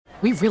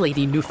We really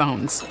need new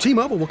phones.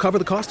 T-Mobile will cover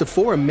the cost of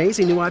 4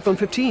 amazing new iPhone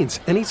 15s,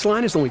 and each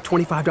line is only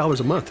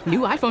 $25 a month. New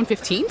iPhone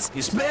 15s?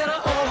 It's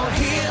better over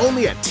here.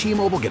 Only at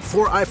T-Mobile, get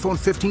 4 iPhone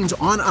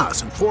 15s on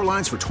us and 4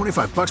 lines for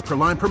 $25 per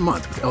line per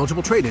month with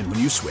eligible trade-in when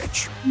you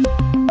switch.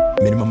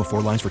 Minimum of 4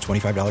 lines for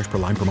 $25 per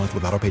line per month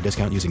with autopay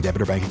discount using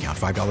debit or bank account.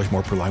 $5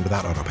 more per line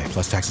without autopay,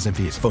 plus taxes and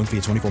fees. Phone fee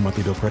at 24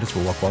 monthly bill credits for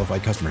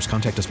well-qualified customers.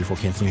 Contact us before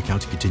canceling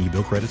account to continue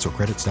bill credits or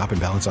credit stop and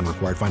balance on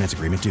required finance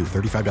agreement due.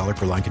 $35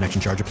 per line connection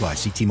charge applies.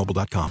 See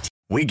T-Mobile.com.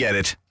 We get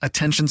it.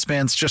 Attention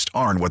spans just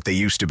aren't what they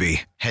used to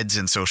be. Heads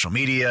in social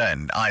media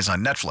and eyes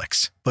on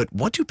Netflix. But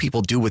what do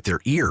people do with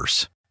their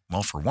ears?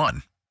 Well, for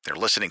one, they're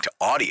listening to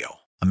audio.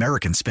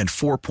 Americans spend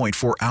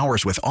 4.4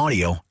 hours with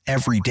audio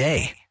every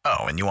day.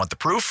 Oh, and you want the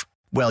proof?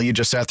 Well, you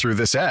just sat through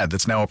this ad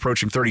that's now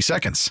approaching 30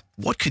 seconds.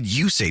 What could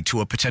you say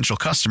to a potential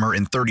customer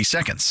in 30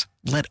 seconds?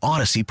 Let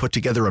Odyssey put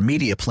together a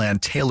media plan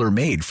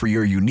tailor-made for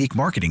your unique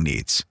marketing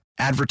needs.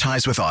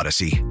 Advertise with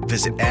Odyssey.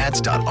 Visit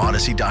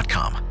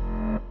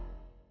ads.odyssey.com.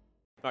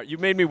 All right, you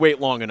made me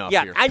wait long enough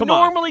here. I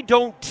normally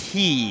don't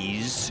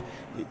tease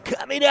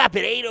coming up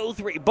at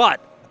 8:03, but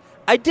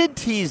I did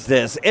tease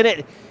this,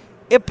 and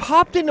it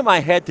popped into my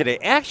head today.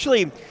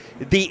 Actually,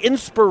 the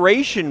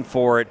inspiration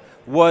for it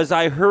was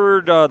I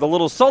heard the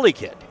little Sully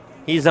kid.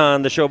 He's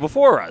on the show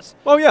before us.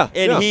 Oh, yeah.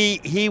 And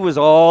he was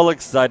all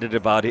excited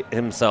about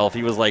himself.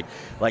 He was like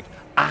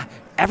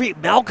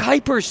Mel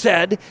Kiper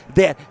said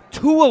that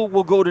Tua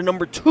will go to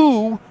number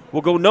 2,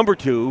 number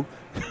 2.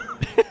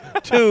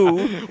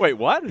 Wait,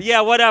 what?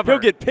 Yeah, whatever. He'll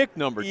get picked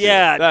number 2.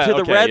 Yeah, to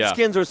the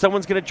Redskins, or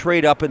someone's going to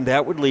trade up, and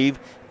that would leave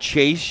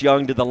Chase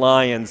Young to the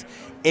Lions.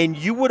 And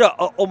you would have,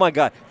 oh my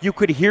God, you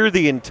could hear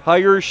the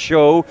entire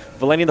show,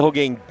 Valenti and the whole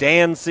gang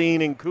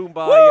dancing and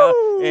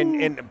kumbaya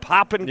and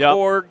popping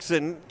corks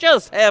and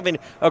just having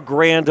a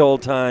grand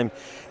old time.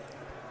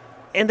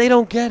 And they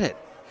don't get it.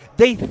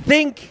 They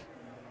think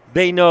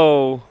they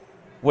know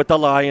what the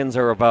Lions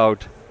are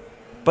about,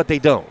 but they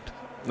don't.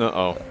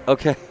 Uh-oh.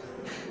 Okay.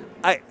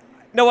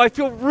 I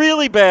feel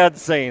really bad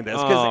saying this.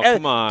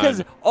 Come on.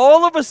 Because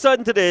all of a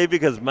sudden today,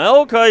 because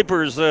Mel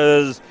Kiper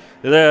says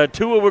that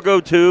Tua would go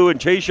 2 and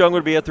Chase Young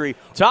would be at 3.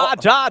 Todd.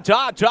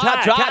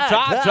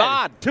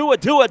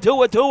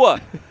 Tua.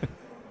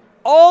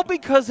 All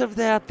because of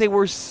that, they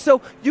were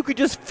so – you could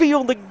just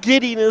feel the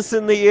giddiness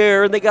in the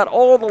air, and they got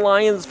all the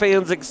Lions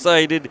fans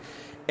excited.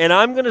 And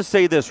I'm going to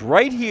say this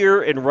right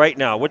here and right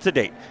now. What's the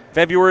date?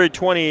 February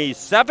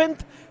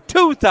 27th,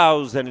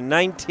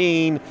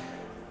 2019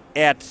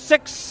 at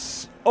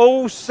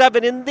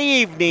 6:07 in the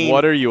evening.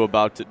 What are you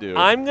about to do?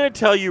 I'm going to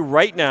tell you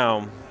right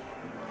now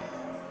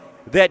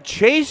that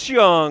Chase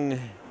Young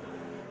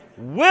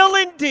will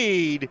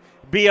indeed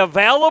be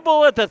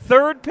available at the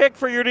 3rd pick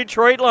for your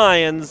Detroit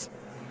Lions,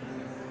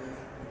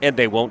 and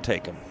they won't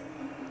take him.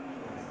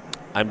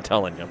 I'm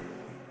telling you.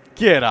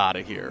 Get out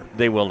of here.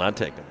 They will not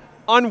take him.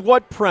 On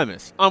what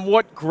premise? On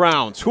what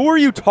grounds? Who are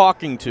you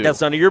talking to?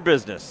 That's none of your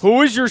business.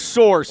 Who is your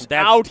source?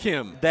 Out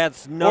him.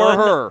 That's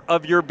none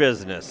of your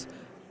business.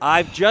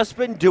 I've just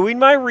been doing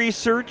my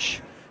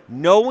research,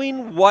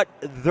 knowing what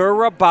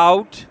they're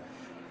about,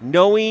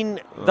 knowing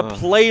the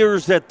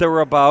players that they're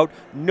about,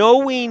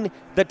 knowing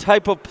the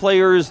type of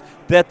players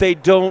that they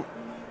don't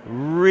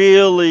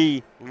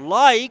really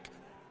like.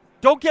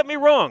 Don't get me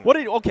wrong.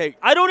 Okay.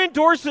 I don't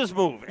endorse this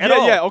move at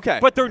all. Yeah, okay.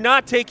 But they're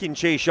not taking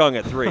Chase Young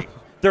at 3.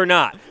 They're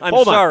not. I'm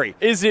Hold sorry. On.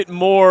 Is it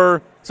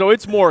more – so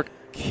it's more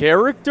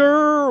character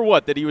or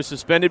what, that he was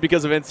suspended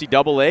because of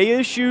NCAA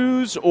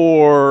issues,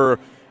 or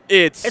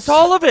it's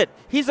all of it.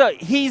 He's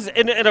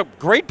a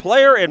great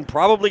player and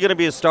probably going to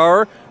be a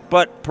star,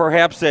 but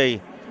perhaps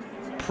a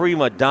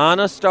prima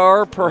donna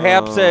star,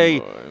 perhaps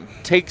a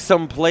take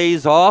some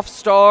plays off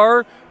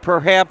star,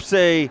 perhaps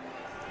a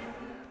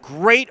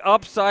great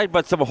upside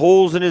but some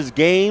holes in his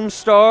game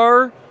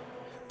star,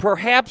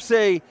 perhaps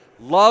a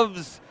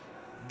loves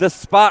the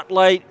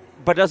spotlight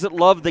but doesn't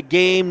love the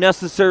game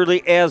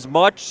necessarily as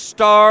much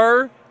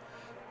star.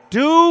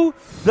 Do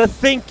the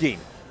thinking.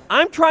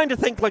 I'm trying to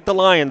think like the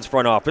Lions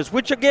front office,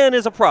 which again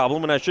is a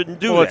problem, and I shouldn't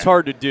do that. Well, it's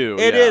hard to do.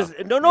 It is.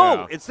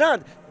 No, it's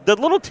not. The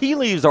little tea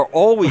leaves are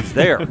always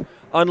there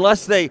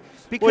unless they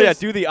 – because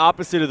do the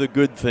opposite of the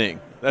good thing.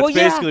 That's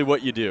basically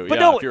what you do.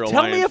 But if you're a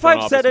tell Lions me if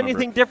front I've said office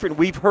anything member. different.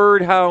 We've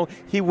heard how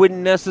he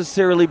wouldn't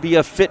necessarily be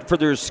a fit for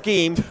their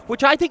scheme,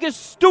 which I think is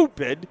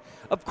stupid.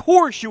 Of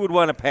course you would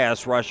want a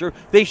pass rusher.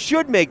 They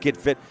should make it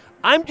fit.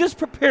 I'm just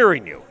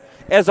preparing you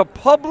as a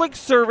public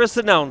service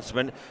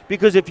announcement,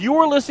 because if you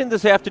were listening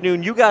this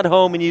afternoon, you got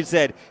home and you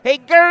said, "Hey,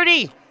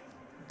 Gertie,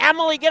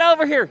 Emily, get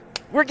over here.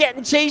 We're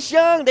getting Chase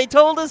Young. They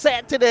told us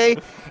that today."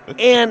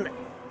 And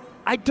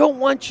I don't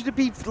want you to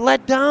be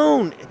let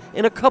down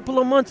in a couple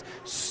of months.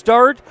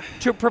 Start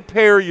to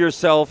prepare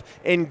yourself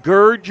and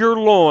gird your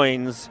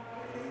loins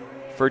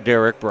for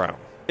Derek Brown.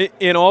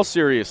 In all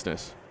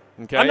seriousness.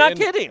 Okay? I'm not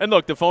kidding. And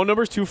look, the phone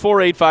number is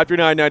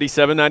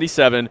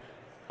 248-539-9797.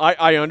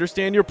 I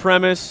understand your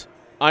premise.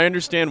 I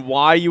understand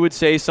why you would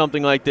say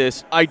something like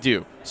this. I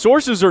do.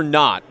 Sources or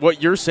not,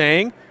 what you're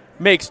saying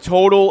makes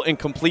total and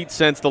complete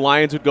sense. The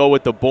Lions would go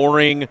with the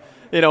boring,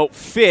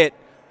 fit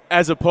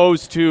as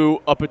opposed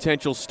to a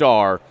potential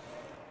star.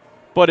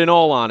 But in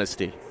all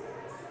honesty,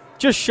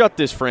 just shut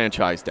this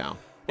franchise down.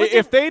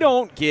 If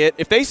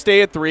they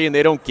stay at 3 and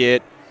they don't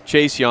get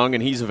Chase Young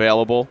and he's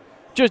available,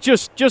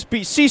 just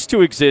cease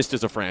to exist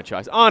as a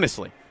franchise.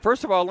 Honestly.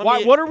 First of all,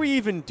 what are we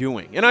even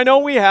doing? And I know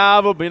we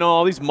have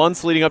all these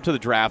months leading up to the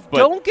draft, but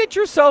don't get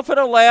yourself in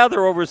a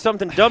lather over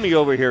something dummy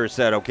over here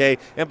said, okay?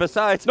 And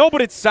besides, no,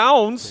 but it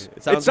sounds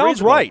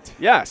reasonable. right.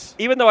 Yes.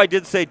 Even though I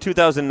did say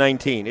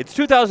 2019, it's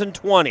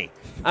 2020.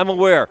 I'm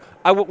aware.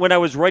 When I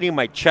was writing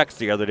my checks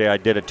the other day, I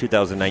did a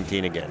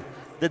 2019 again.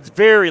 That's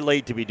very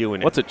late to be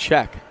doing it. What's a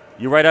check?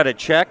 You write out a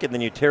check and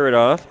then you tear it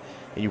off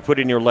and you put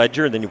it in your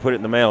ledger and then you put it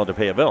in the mail to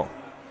pay a bill.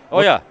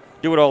 Yeah,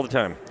 do it all the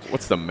time.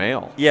 What's the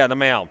mail? Yeah, the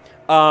mail.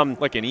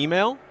 Like an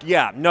email?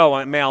 Yeah,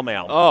 no,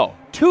 mail. Oh.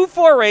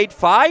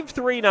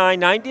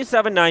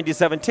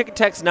 248-539-9797, ticket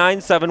text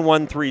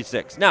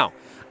 97136. Now,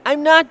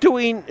 I'm not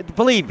doing,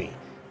 believe me,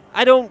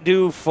 I don't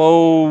do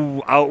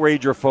faux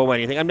outrage or faux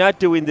anything. I'm not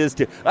doing this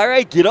to, all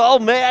right, get all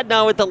mad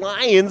now at the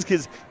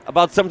Lions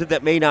about something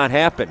that may not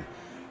happen.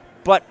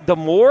 But the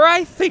more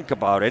I think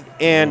about it,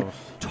 and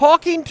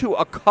talking to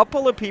a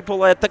couple of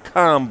people at the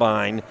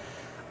Combine,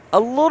 a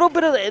little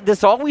bit of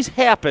this always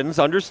happens.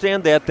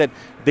 Understand that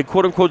the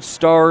quote-unquote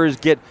stars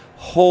get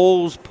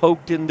holes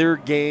poked in their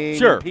game.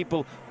 Sure. And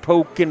people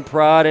poke and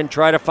prod and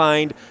try to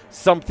find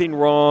something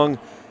wrong.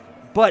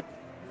 But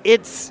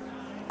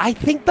I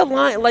think the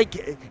line,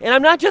 and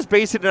I'm not just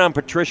basing it on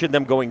Patricia and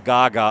them going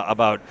gaga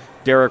about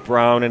Derek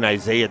Brown and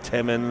Isaiah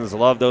Timmons.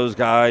 Love those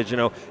guys,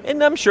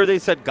 And I'm sure they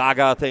said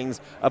gaga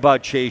things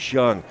about Chase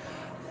Young.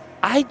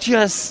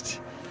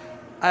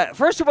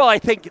 First of all, I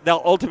think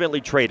they'll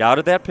ultimately trade out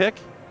of that pick,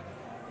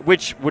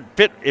 which would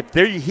fit if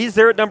he's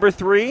there at number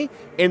 3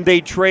 and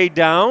they trade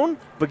down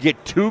but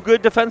get 2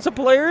 good defensive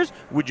players.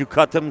 Would you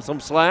cut them some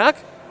slack?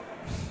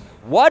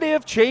 What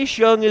if Chase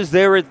Young is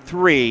there at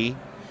 3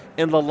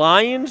 and the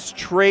Lions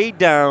trade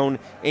down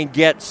and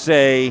get,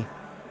 say,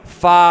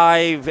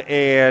 5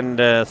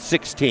 and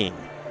 16?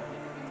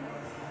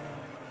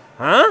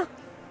 Huh?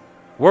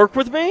 Work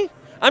with me?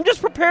 I'm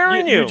just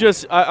preparing you.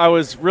 I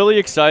was really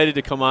excited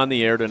to come on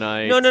the air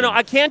tonight. No.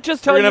 I can't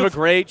just tell you. We're going to have a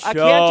great show. I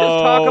can't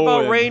just talk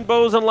about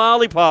rainbows and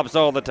lollipops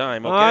all the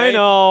time, okay? I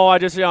know.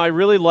 I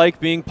really like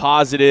being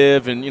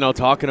positive and,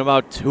 talking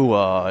about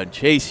Tua and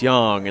Chase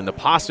Young and the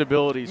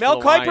possibilities Mel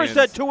for the Kiper Lions.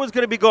 said Tua's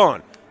going to be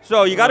gone.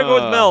 So you got to go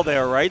with Mel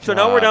there, right? So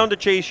now we're down to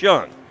Chase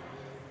Young.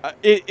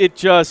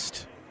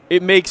 It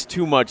makes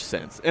too much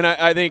sense. And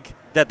I think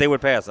that they would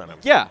pass on him.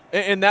 Yeah.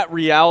 And that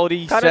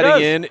reality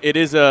setting in,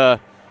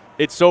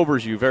 it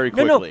sobers you very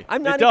quickly.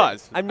 I'm not it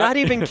does. I'm not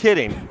even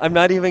kidding. I'm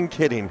not even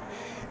kidding.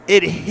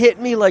 It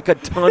hit me like a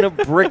ton of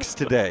bricks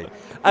today.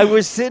 I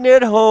was sitting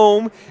at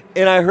home,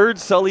 and I heard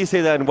Sully say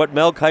that and what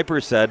Mel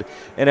Kiper said,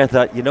 and I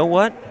thought, you know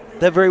what?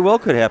 That very well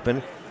could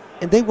happen,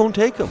 and they won't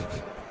take him.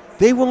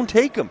 They won't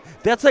take him.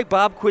 That's like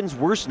Bob Quinn's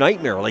worst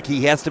nightmare. Like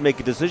he has to make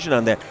a decision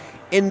on that.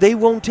 And they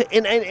won't,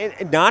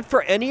 and not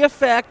for any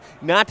effect,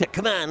 not to,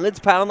 come on, let's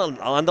pound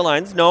on the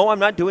lines. No, I'm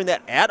not doing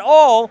that at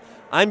all.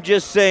 I'm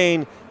just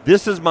saying,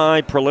 this is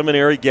my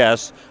preliminary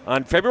guess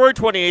on February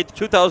 28th,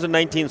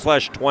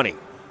 2019/20.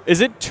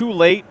 Is it too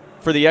late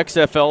for the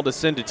XFL to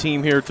send a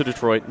team here to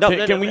Detroit? No,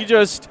 can we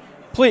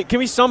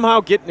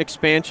somehow get an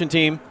expansion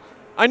team?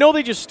 I know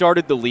they just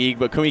started the league,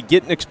 but can we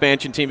get an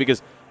expansion team?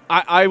 Because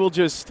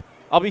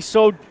I'll be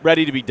so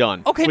ready to be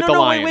done with the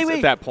Lions wait.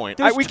 at that point.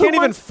 We 2 can't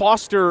even months.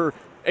 foster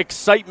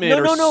excitement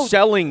or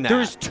selling that.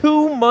 There's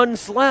 2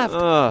 months left.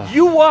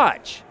 You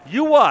watch.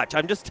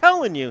 I'm just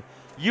telling you.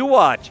 You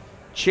watch.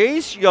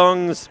 Chase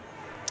Young's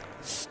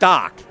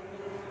stock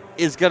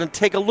is going to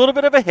take a little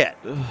bit of a hit.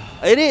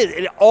 It is.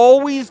 It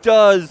always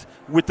does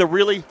with the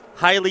really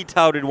highly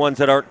touted ones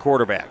that aren't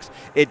quarterbacks.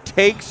 It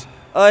takes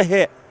a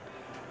hit.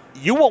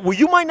 You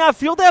might not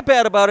feel that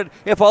bad about it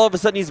if all of a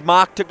sudden he's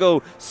mocked to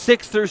go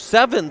 6th or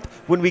 7th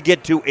when we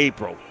get to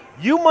April.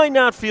 You might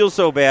not feel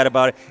so bad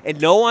about it.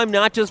 And no, I'm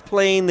not just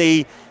playing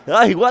he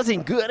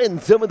wasn't good in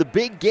some of the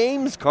big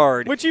games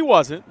card. Which he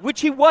wasn't.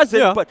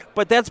 Yeah.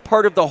 But that's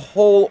part of the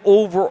whole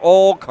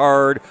overall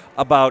card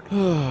about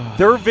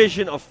their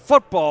vision of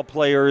football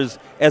players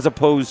as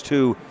opposed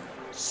to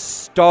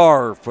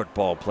star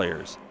football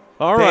players.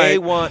 All right. They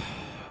want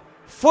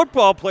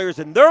football players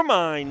in their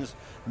minds,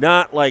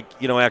 not like,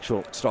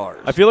 actual stars.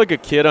 I feel like a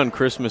kid on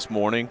Christmas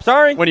morning.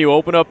 Sorry. When you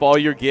open up all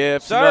your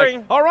gifts. Sorry.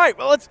 Like, all right,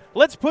 well,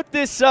 let's put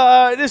this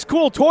this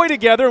cool toy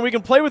together and we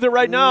can play with it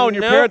right now. And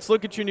your parents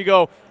look at you and you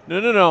go,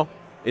 no.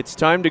 It's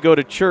time to go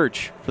to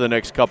church for the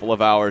next couple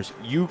of hours.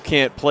 You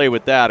can't play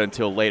with that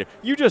until later.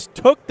 You just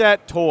took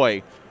that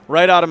toy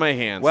right out of my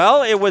hands.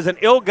 Well, it was an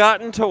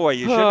ill-gotten toy.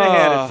 You shouldn't have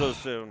had it so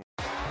soon.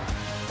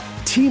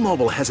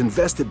 T-Mobile has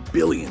invested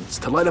billions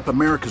to light up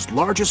America's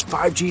largest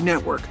 5G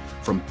network,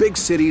 from big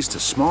cities to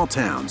small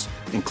towns,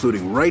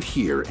 including right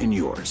here in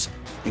yours.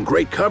 And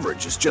great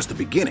coverage is just the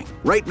beginning.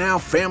 Right now,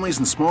 families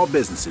and small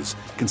businesses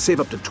can save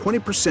up to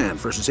 20%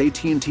 versus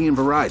AT&T and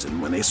Verizon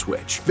when they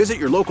switch. Visit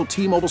your local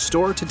T-Mobile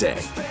store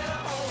today.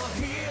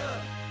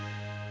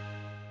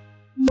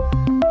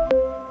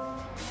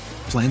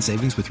 Plan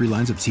savings with 3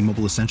 lines of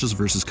T-Mobile Essentials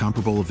versus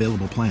comparable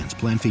available plans.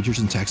 Plan features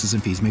and taxes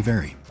and fees may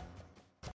vary.